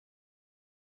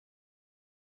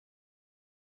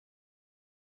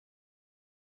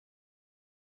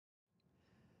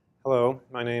Hello,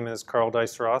 my name is Karl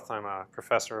Deisseroth. I'm a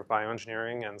professor of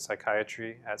bioengineering and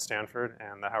psychiatry at Stanford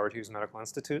and the Howard Hughes Medical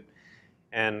Institute.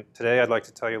 And today I'd like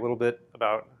to tell you a little bit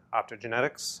about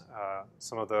optogenetics,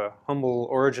 some of the humble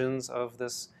origins of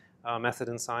this method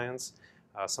in science,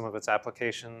 some of its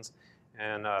applications,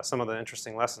 and some of the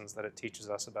interesting lessons that it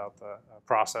teaches us about the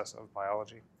process of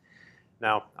biology.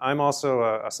 Now, I'm also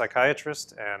a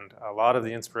psychiatrist, and a lot of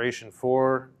the inspiration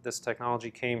for this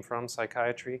technology came from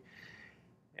psychiatry.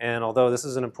 And although this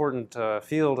is an important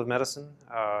field of medicine,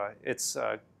 it's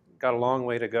got a long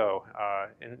way to go.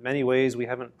 In many ways, we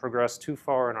haven't progressed too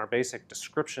far in our basic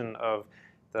description of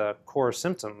the core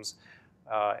symptoms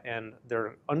and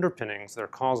their underpinnings, their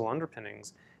causal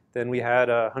underpinnings, than we had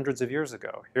hundreds of years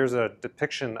ago. Here's a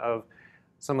depiction of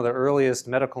some of the earliest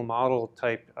medical model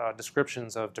type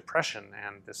descriptions of depression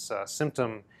and this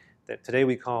symptom that today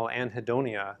we call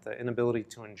anhedonia, the inability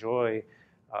to enjoy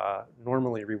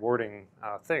normally rewarding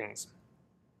things.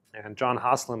 And John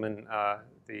Haslam in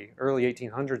the early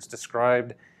 1800s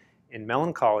described in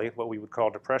melancholy what we would call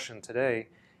depression today.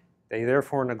 They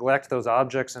therefore neglect those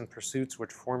objects and pursuits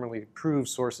which formerly proved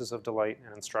sources of delight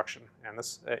and instruction. And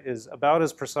this is about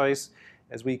as precise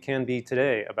as we can be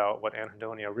today about what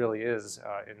anhedonia really is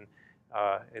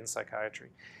in psychiatry.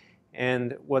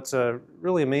 And what's a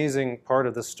really amazing part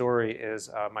of this story is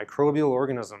microbial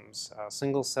organisms,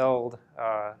 single-celled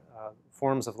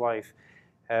forms of life,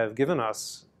 have given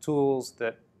us tools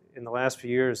that in the last few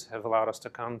years have allowed us to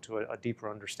come to a deeper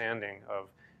understanding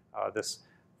of this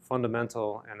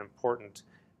fundamental and important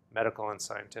medical and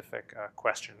scientific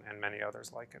question, and many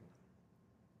others like it.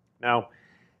 Now,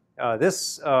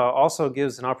 this also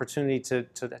gives an opportunity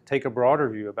to take a broader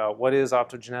view about what is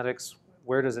optogenetics,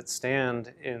 where does it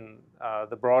stand in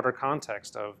the broader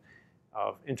context of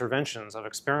interventions, of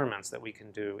experiments that we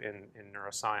can do in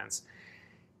neuroscience.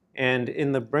 And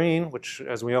in the brain, which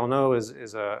as we all know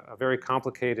is a very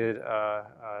complicated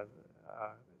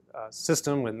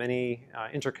system with many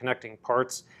interconnecting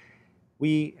parts,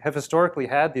 we have historically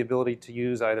had the ability to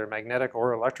use either magnetic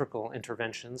or electrical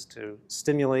interventions to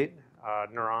stimulate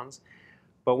neurons.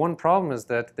 But one problem is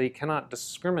that they cannot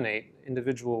discriminate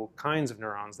individual kinds of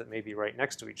neurons that may be right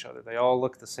next to each other. They all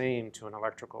look the same to an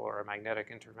electrical or a magnetic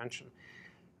intervention.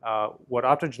 What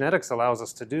optogenetics allows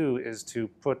us to do is to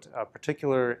put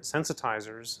particular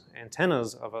sensitizers,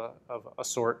 antennas of a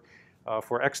sort,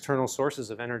 for external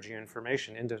sources of energy and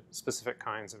information into specific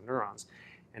kinds of neurons.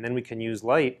 And then we can use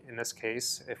light, in this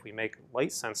case, if we make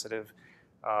light-sensitive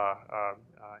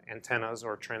antennas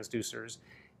or transducers,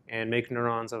 and make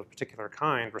neurons of a particular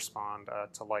kind respond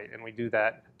to light. And we do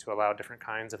that to allow different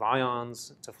kinds of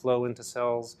ions to flow into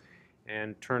cells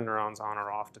and turn neurons on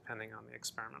or off depending on the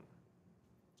experiment.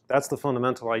 That's the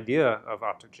fundamental idea of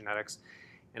optogenetics,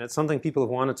 and it's something people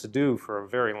have wanted to do for a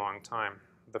very long time.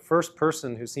 The first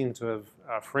person who seemed to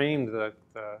have framed the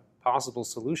possible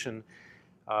solution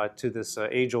to this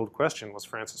age-old question was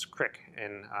Francis Crick.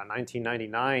 In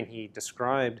 1999, he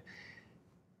described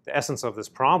the essence of this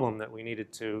problem, that we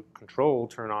needed to control,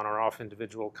 turn on or off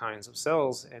individual kinds of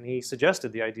cells, and he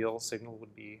suggested the ideal signal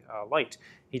would be light.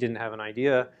 He didn't have an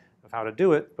idea of how to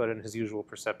do it, but in his usual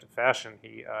perceptive fashion,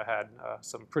 he had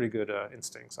some pretty good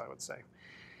instincts, I would say.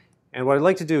 And what I'd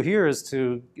like to do here is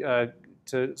to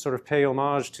sort of pay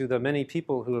homage to the many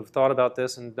people who have thought about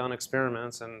this and done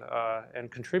experiments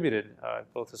and contributed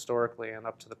both historically and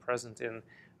up to the present in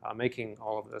making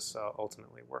all of this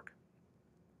ultimately work.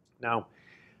 Now,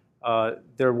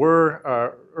 there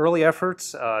were early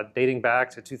efforts dating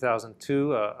back to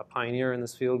 2002. A pioneer in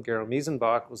this field, Gero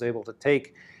Miesenbach, was able to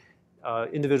take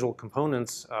individual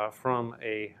components from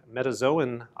a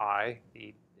metazoan eye,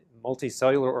 the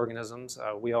multicellular organisms.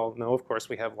 We all know, of course,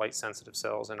 we have light-sensitive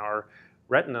cells in our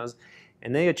retinas,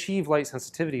 and they achieve light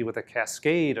sensitivity with a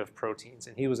cascade of proteins.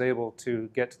 And he was able to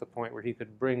get to the point where he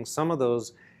could bring some of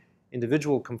those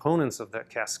individual components of that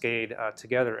cascade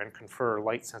together and confer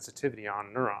light sensitivity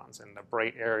on neurons. And the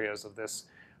bright areas of this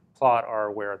plot are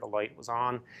where the light was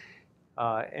on.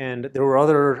 And there were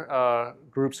other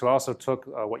groups who also took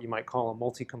what you might call a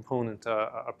multi-component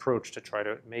approach to try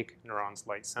to make neurons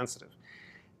light sensitive.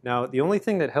 Now, the only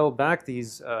thing that held back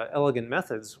these elegant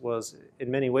methods was, in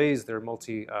many ways, their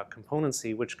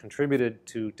multi-componency, which contributed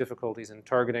to difficulties in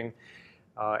targeting.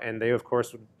 And they, of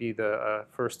course, would be the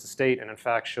first to state, and in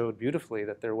fact showed beautifully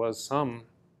that there was some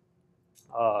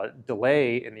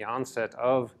delay in the onset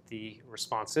of the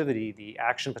responsivity, the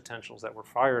action potentials that were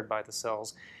fired by the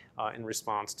cells in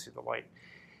response to the light.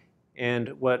 And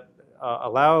what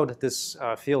allowed this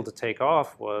field to take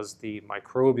off was the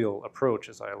microbial approach,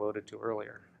 as I alluded to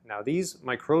earlier. Now, these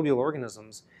microbial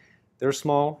organisms, they're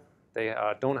small, They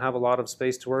don't have a lot of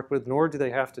space to work with, nor do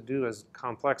they have to do as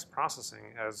complex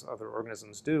processing as other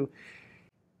organisms do.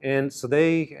 And so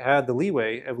they had the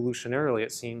leeway, evolutionarily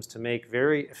it seems, to make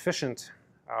very efficient,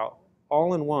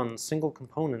 all-in-one,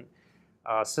 single-component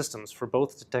systems for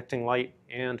both detecting light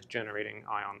and generating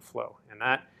ion flow. And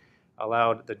that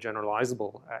allowed the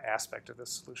generalizable aspect of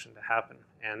this solution to happen.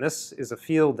 And this is a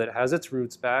field that has its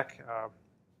roots back,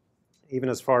 even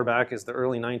as far back as the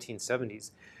early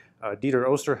 1970s. Dieter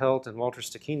Osterheld and Walter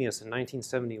Stachenius in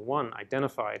 1971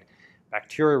 identified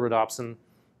bacteria rhodopsin,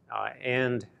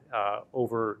 and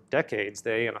over decades,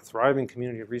 they and a thriving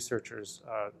community of researchers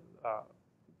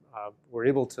were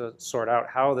able to sort out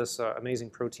how this amazing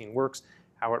protein works,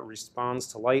 how it responds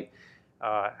to light,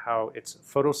 how its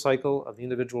photocycle of the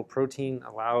individual protein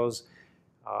allows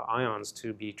ions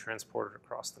to be transported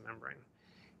across the membrane.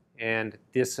 And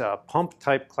this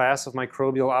pump-type class of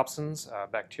microbial opsins,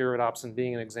 bacteriorhodopsin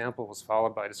being an example, was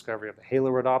followed by discovery of the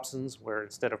halorhodopsins, where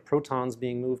instead of protons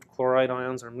being moved, chloride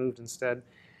ions are moved instead.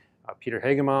 Peter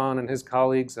Hegemann and his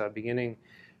colleagues, beginning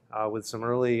with some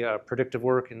early predictive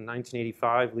work in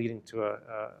 1985, leading to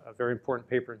a very important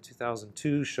paper in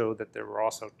 2002, showed that there were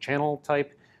also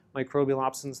channel-type microbial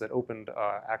opsins that opened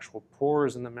actual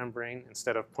pores in the membrane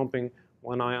instead of pumping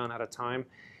one ion at a time.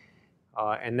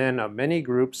 And then many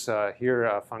groups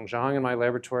here, Feng Zhang in my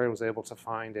laboratory was able to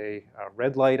find a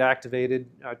red light activated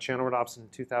channel rhodopsin in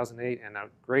 2008, and a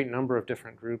great number of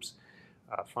different groups.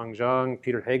 Feng Zhang,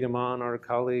 Peter Hegemann, our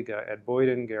colleague, Ed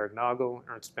Boyden, Georg Nagel,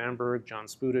 Ernst Bamberg, John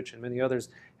Spudich, and many others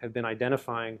have been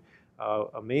identifying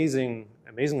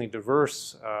amazingly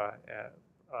diverse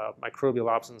microbial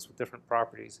opsins with different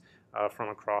properties from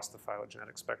across the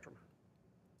phylogenetic spectrum.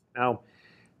 Now,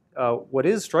 what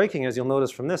is striking, as you'll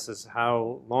notice from this, is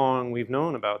how long we've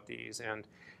known about these. And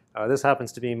this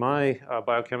happens to be my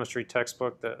biochemistry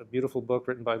textbook, a beautiful book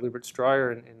written by Lubert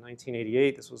Stryer in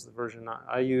 1988. This was the version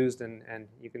I used, and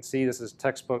you can see this is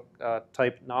textbook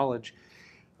type knowledge,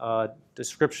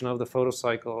 description of the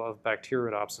photocycle of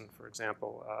bacteriorhodopsin, for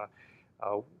example,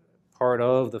 part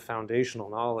of the foundational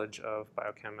knowledge of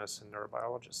biochemists and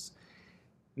neurobiologists.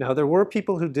 Now, there were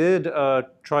people who did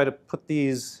try to put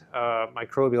these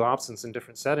microbial opsins in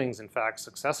different settings, in fact,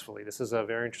 successfully. This is a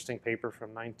very interesting paper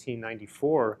from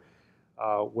 1994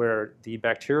 where the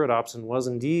bacteriorhodopsin was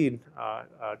indeed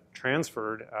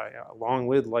transferred along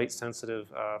with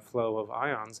light-sensitive flow of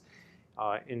ions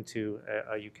into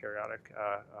a eukaryotic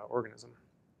organism.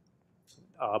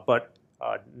 But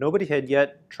nobody had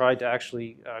yet tried to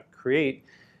actually create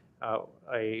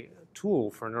a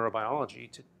tool for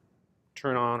neurobiology to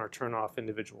turn on or turn off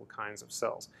individual kinds of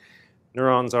cells.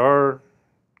 Neurons are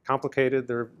complicated,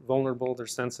 they're vulnerable, they're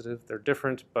sensitive, they're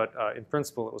different, but in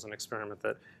principle it was an experiment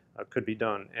that could be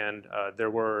done, and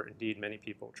there were indeed many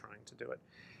people trying to do it.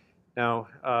 Now,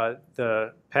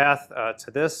 the path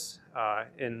to this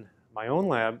in my own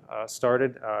lab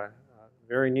started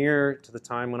very near to the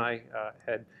time when I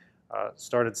had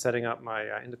started setting up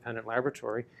my independent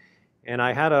laboratory, and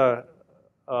I had a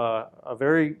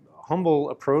very humble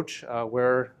approach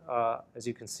where, as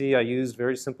you can see, I used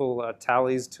very simple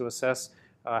tallies to assess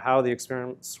how the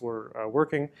experiments were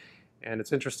working. And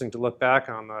it's interesting to look back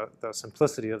on the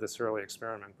simplicity of this early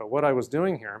experiment. But what I was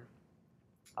doing here,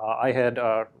 I had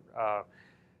a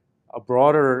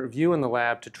broader view in the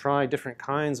lab to try different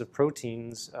kinds of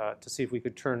proteins to see if we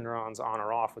could turn neurons on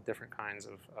or off with different kinds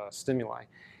of stimuli.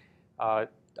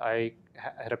 I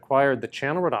had acquired the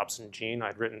channel rhodopsin gene.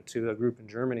 I'd written to a group in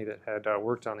Germany that had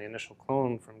worked on the initial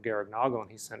clone from Georg Nagel,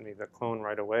 and he sent me the clone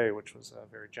right away, which was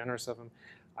very generous of him.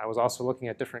 I was also looking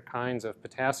at different kinds of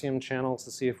potassium channels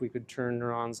to see if we could turn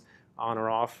neurons on or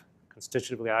off,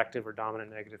 constitutively active or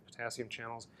dominant negative potassium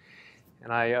channels.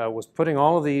 And I was putting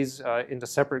all of these into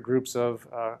separate groups of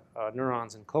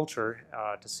neurons in culture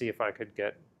to see if I could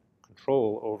get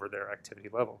control over their activity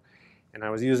level. And I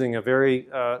was using a very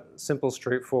simple,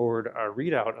 straightforward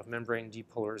readout of membrane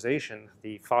depolarization,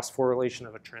 the phosphorylation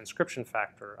of a transcription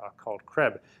factor called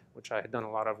CREB, which I had done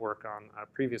a lot of work on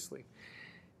previously.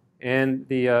 And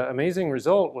the amazing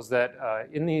result was that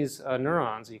in these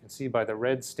neurons, you can see by the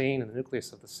red stain in the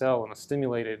nucleus of the cell in a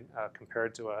stimulated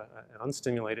compared to an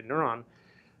unstimulated neuron,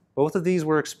 both of these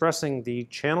were expressing the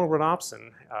channel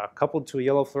rhodopsin coupled to a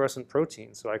yellow fluorescent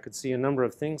protein. So I could see a number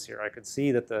of things here. I could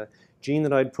see that the gene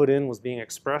that I'd put in was being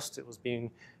expressed. It was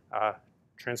being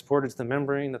transported to the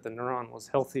membrane, that the neuron was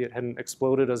healthy. It hadn't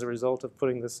exploded as a result of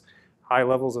putting this high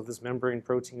levels of this membrane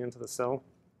protein into the cell,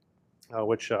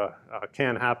 which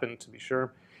can happen, to be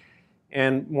sure.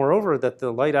 And moreover, that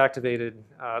the light-activated,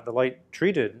 the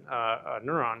light-treated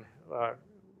neuron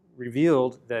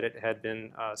revealed that it had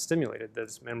been stimulated.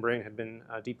 This membrane had been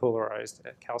depolarized.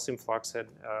 A calcium flux had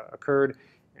occurred,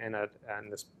 and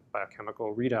this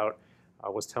biochemical readout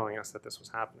was telling us that this was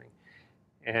happening.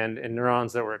 And in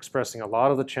neurons that were expressing a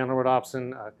lot of the channel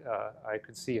rhodopsin, I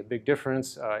could see a big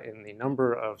difference in the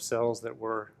number of cells that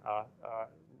were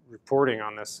reporting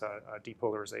on this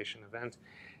depolarization event.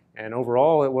 And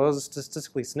overall, it was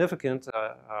statistically significant.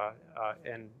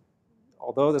 And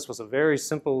although this was a very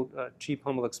simple, cheap,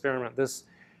 humble experiment, this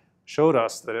showed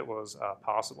us that it was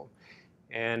possible.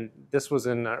 And this was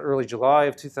in early July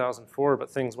of 2004, but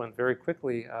things went very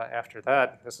quickly after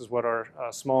that. This is what our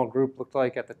small group looked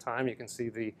like at the time. You can see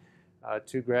the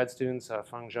two grad students,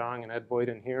 Feng Zhang and Ed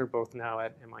Boyden here, both now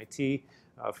at MIT.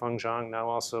 Feng Zhang now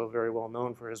also very well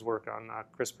known for his work on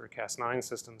CRISPR-Cas9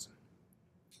 systems.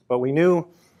 But we knew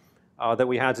that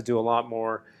we had to do a lot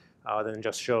more than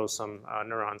just show some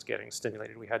neurons getting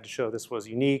stimulated. We had to show this was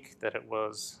unique, that it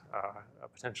was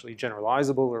potentially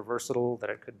generalizable or versatile, that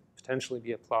it could potentially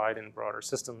be applied in broader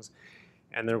systems.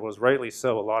 And there was, rightly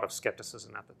so, a lot of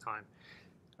skepticism at the time.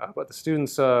 But the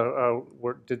students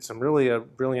did some really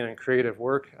brilliant and creative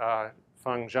work.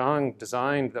 Feng Zhang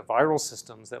designed the viral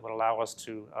systems that would allow us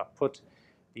to put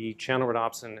the channel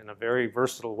rhodopsin in a very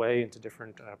versatile way into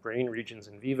different brain regions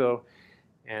in vivo.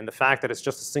 And the fact that it's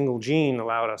just a single gene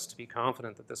allowed us to be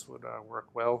confident that this would work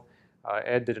well.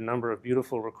 Ed did a number of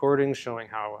beautiful recordings showing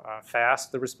how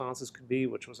fast the responses could be,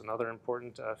 which was another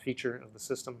important feature of the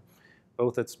system,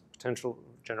 both its potential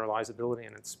generalizability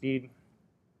and its speed.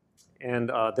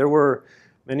 And there were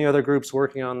many other groups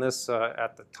working on this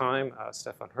at the time,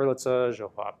 Stefan Hurlitzer,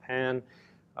 Zhouhua Pan,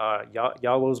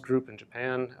 Yawo's group in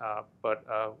Japan, but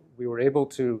we were able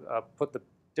to put the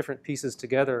different pieces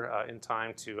together in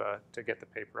time to get the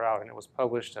paper out, and it was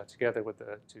published together with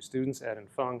the two students, Ed and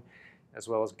Feng, as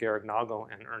well as Georg Nagel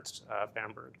and Ernst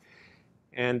Bamberg.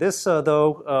 And this,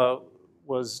 though,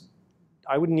 was,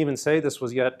 I wouldn't even say this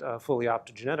was yet fully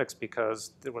optogenetics,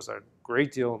 because there was a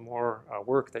great deal more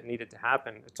work that needed to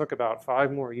happen. It took about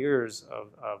 5 more years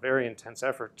of very intense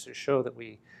effort to show that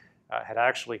we had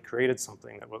actually created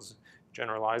something that was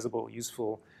generalizable,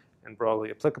 useful, and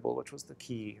broadly applicable, which was the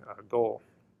key goal.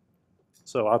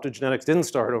 So optogenetics didn't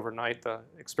start overnight. The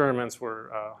experiments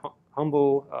were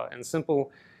humble and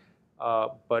simple,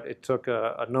 but it took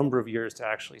a number of years to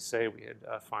actually say we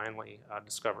had finally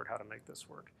discovered how to make this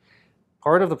work.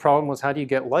 Part of the problem was, how do you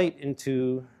get light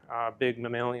into big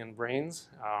mammalian brains?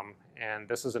 And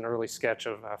this is an early sketch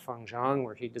of Feng Zhang,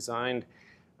 where he designed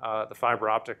the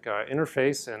fiber optic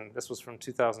interface, and this was from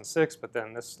 2006, but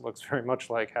then this looks very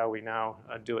much like how we now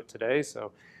do it today.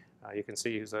 So you can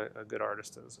see he's a good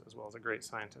artist as well as a great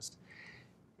scientist.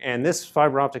 And this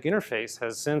fiber optic interface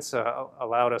has since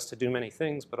allowed us to do many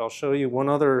things, but I'll show you one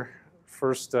other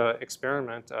first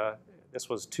experiment. This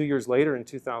was 2 years later in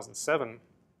 2007.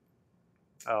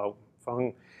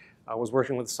 Feng was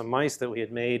working with some mice that we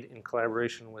had made in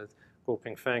collaboration with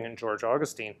Guoping Feng and George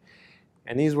Augustine.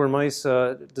 And these were mice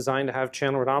designed to have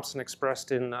channel rhodopsin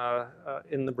expressed in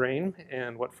the brain.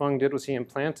 And what Feng did was he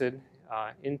implanted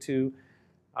into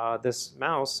this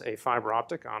mouse a fiber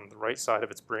optic on the right side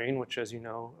of its brain, which, as you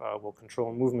know, will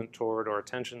control movement toward or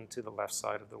attention to the left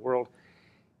side of the world.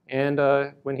 And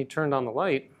when he turned on the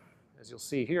light, as you'll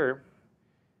see here,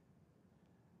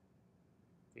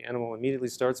 the animal immediately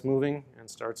starts moving and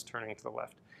starts turning to the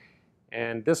left.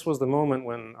 And this was the moment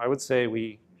when I would say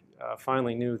we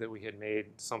finally knew that we had made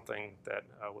something that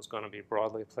was going to be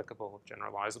broadly applicable,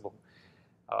 generalizable.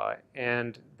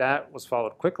 And that was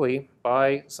followed quickly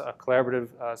by a collaborative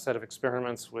set of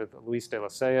experiments with Luis de la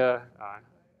Sella,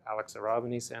 Alex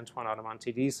Arabanis, Antoine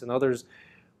Audemantidis, and others,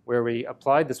 where we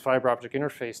applied this fiber optic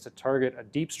interface to target a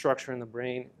deep structure in the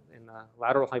brain in the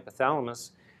lateral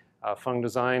hypothalamus. Feng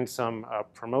designed some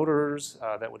promoters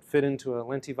that would fit into a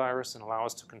lentivirus and allow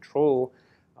us to control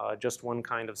just one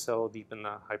kind of cell deep in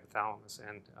the hypothalamus.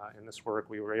 And in this work,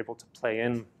 we were able to play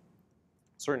in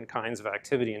certain kinds of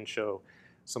activity and show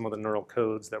some of the neural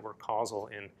codes that were causal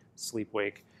in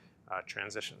sleep-wake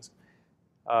transitions.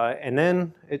 And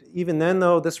then, even then,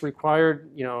 though, this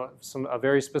required, a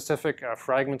very specific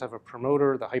fragment of a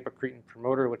promoter, the hypocretin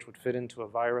promoter, which would fit into a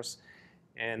virus.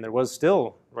 And there was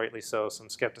still, rightly so, some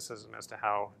skepticism as to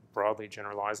how broadly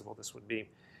generalizable this would be.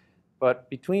 But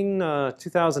between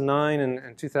 2009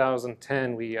 and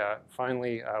 2010, we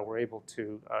finally were able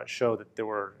to show that there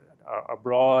were a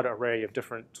broad array of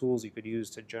different tools you could use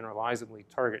to generalizably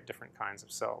target different kinds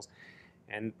of cells.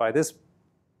 And by this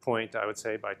point, I would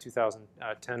say by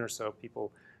 2010 or so,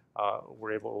 people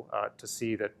were able to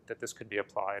see that this could be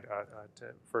applied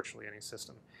to virtually any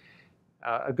system.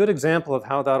 A good example of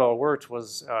how that all worked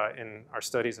was in our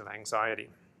studies of anxiety.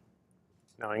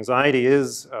 Now, anxiety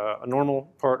is a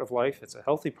normal part of life. It's a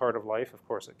healthy part of life. Of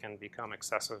course, it can become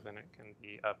excessive and it can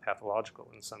be pathological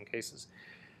in some cases.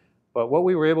 But what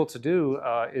we were able to do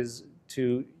is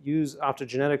to use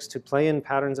optogenetics to play in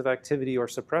patterns of activity or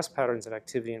suppress patterns of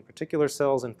activity in particular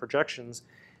cells and projections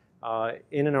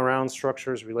in and around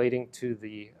structures relating to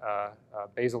the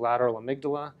basolateral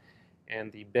amygdala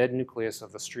and the bed nucleus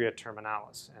of the stria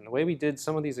terminalis. And the way we did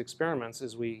some of these experiments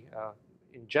is we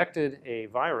injected a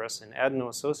virus, an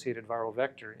adeno-associated viral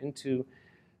vector, into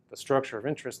the structure of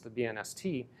interest, the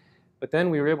BNST, but then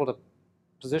we were able to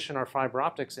position our fiber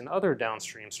optics in other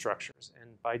downstream structures. And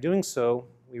by doing so,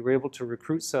 we were able to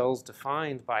recruit cells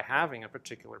defined by having a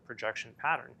particular projection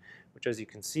pattern, which, as you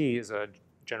can see, is a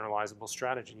generalizable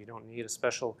strategy. You don't need a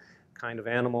special kind of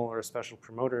animal or a special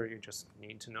promoter. You just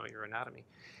need to know your anatomy.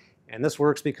 And this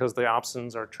works because the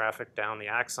opsins are trafficked down the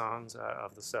axons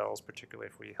of the cells, particularly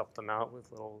if we help them out with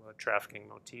little trafficking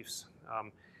motifs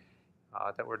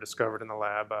that were discovered in the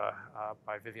lab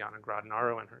by Viviana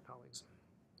Gradinaro and her colleagues.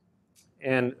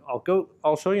 And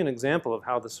I'll show you an example of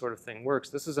how this sort of thing works.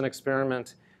 This is an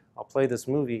experiment. I'll play this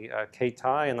movie. Kei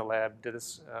Tai in the lab did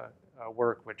this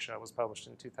work, which was published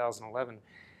in 2011.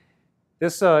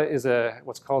 This is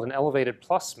what's called an elevated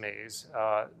plus maze.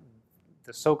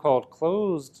 The so-called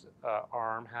closed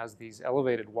arm has these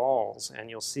elevated walls, and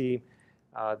you'll see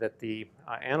that the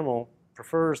animal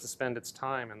prefers to spend its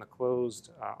time in the closed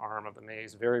arm of the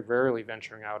maze, very rarely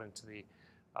venturing out into the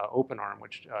open arm,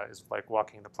 which is like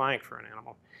walking the plank for an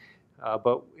animal.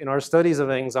 But in our studies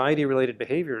of anxiety-related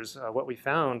behaviors, what we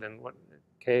found and what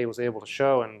Kay was able to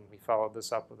show, and we followed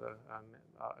this up with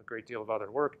a great deal of other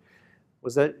work,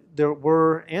 was that there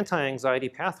were anti-anxiety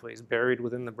pathways buried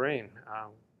within the brain.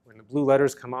 When the blue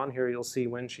letters come on here, you'll see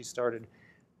when she started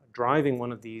driving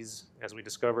one of these, as we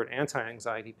discovered,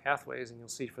 anti-anxiety pathways, and you'll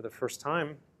see for the first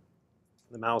time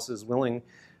the mouse is willing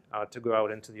to go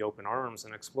out into the open arms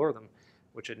and explore them,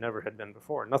 which it never had been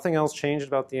before. Nothing else changed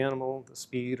about the animal, the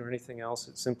speed or anything else.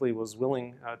 It simply was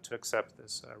willing to accept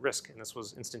this risk, and this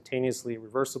was instantaneously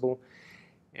reversible.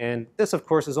 And this, of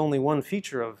course, is only one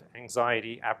feature of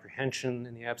anxiety, apprehension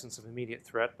in the absence of immediate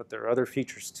threat, but there are other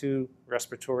features too: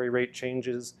 respiratory rate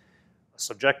changes, a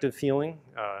subjective feeling,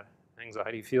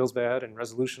 anxiety feels bad, and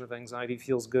resolution of anxiety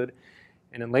feels good.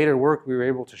 And in later work, we were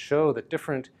able to show that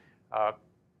different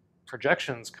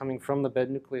projections coming from the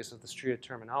bed nucleus of the stria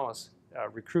terminalis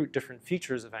recruit different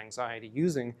features of anxiety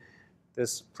using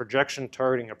this projection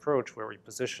targeting approach, where we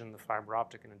position the fiber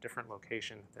optic in a different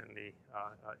location than the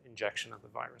injection of the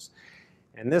virus.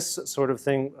 And this sort of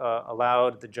thing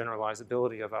allowed the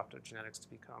generalizability of optogenetics to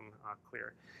become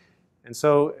clear. And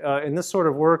so in this sort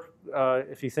of work,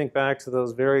 if you think back to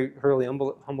those very early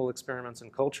humble experiments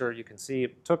in culture, you can see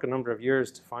it took a number of years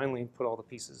to finally put all the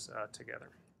pieces together.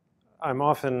 I'm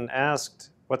often asked,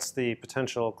 what's the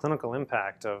potential clinical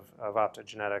impact of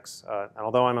optogenetics? And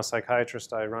although I'm a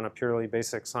psychiatrist, I run a purely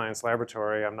basic science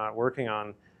laboratory. I'm not working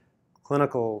on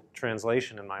clinical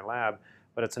translation in my lab,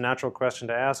 but it's a natural question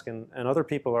to ask, and other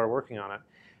people are working on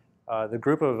it. The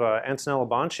group of Antonella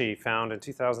Bonci found in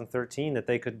 2013 that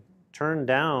they could turn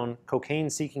down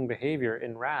cocaine-seeking behavior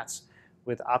in rats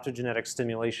with optogenetic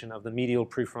stimulation of the medial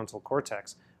prefrontal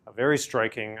cortex, a very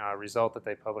striking result that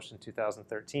they published in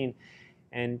 2013.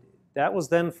 And that was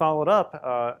then followed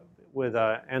up with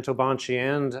Anto Bonci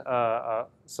and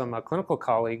some clinical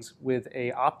colleagues with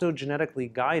a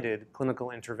optogenetically guided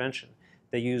clinical intervention.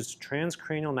 They used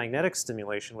transcranial magnetic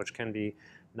stimulation, which can be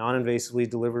non-invasively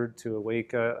delivered to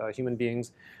awake human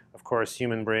beings. Of course,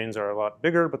 human brains are a lot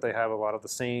bigger, but they have a lot of the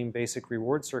same basic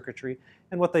reward circuitry.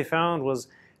 And what they found was,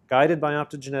 guided by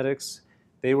optogenetics,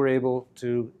 they were able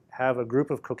to have a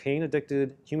group of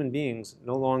cocaine-addicted human beings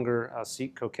no longer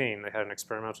seek cocaine. They had an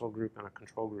experimental group and a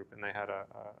control group, and they had a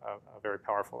very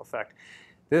powerful effect.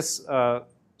 This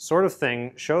sort of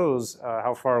thing shows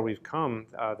how far we've come,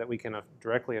 that we can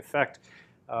directly affect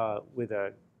with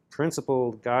a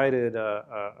principled, guided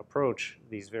approach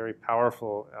these very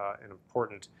powerful and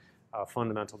important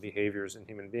fundamental behaviors in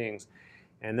human beings.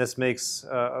 And this makes,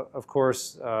 of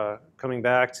course, coming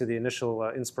back to the initial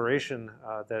inspiration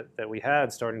that we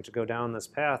had starting to go down this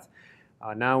path,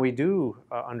 now we do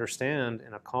understand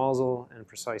in a causal and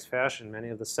precise fashion many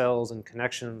of the cells and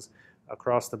connections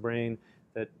across the brain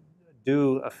that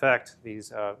do affect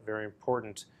these very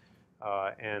important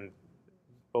and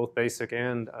both basic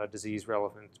and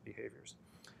disease-relevant behaviors.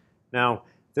 Now,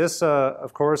 this,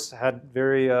 of course, had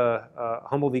very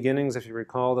humble beginnings, if you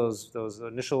recall those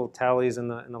initial tallies in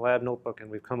the lab notebook,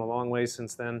 and we've come a long way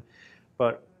since then.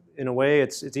 But in a way,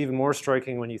 it's even more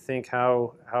striking when you think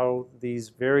how these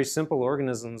very simple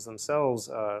organisms themselves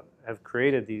have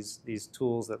created these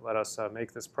tools that let us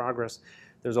make this progress.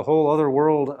 There's a whole other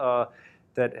world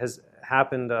that has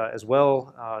happened as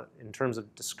well in terms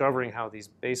of discovering how these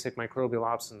basic microbial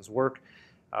opsins work.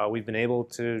 We've been able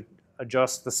to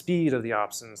adjust the speed of the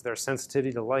opsins, their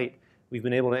sensitivity to light. We've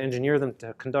been able to engineer them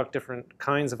to conduct different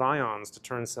kinds of ions to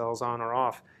turn cells on or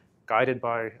off, guided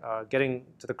by getting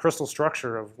to the crystal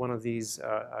structure of one of these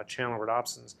channel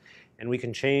rhodopsins. And we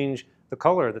can change the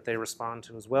color that they respond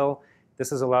to as well. This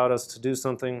has allowed us to do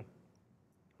something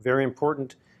very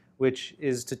important, which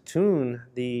is to tune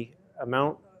the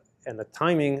amount and the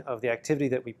timing of the activity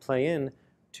that we play in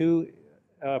to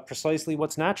precisely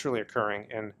what's naturally occurring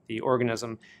in the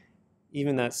organism,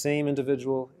 even that same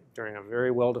individual during a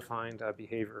very well-defined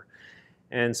behavior.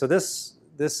 And so this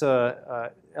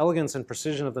elegance and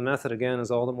precision of the method, again, is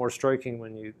all the more striking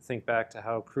when you think back to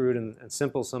how crude and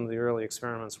simple some of the early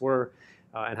experiments were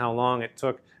and how long it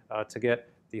took to get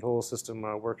the whole system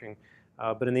working.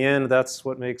 But in the end, that's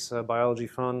what makes biology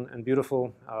fun and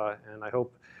beautiful, and I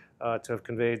hope to have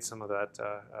conveyed some of that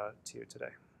to you today.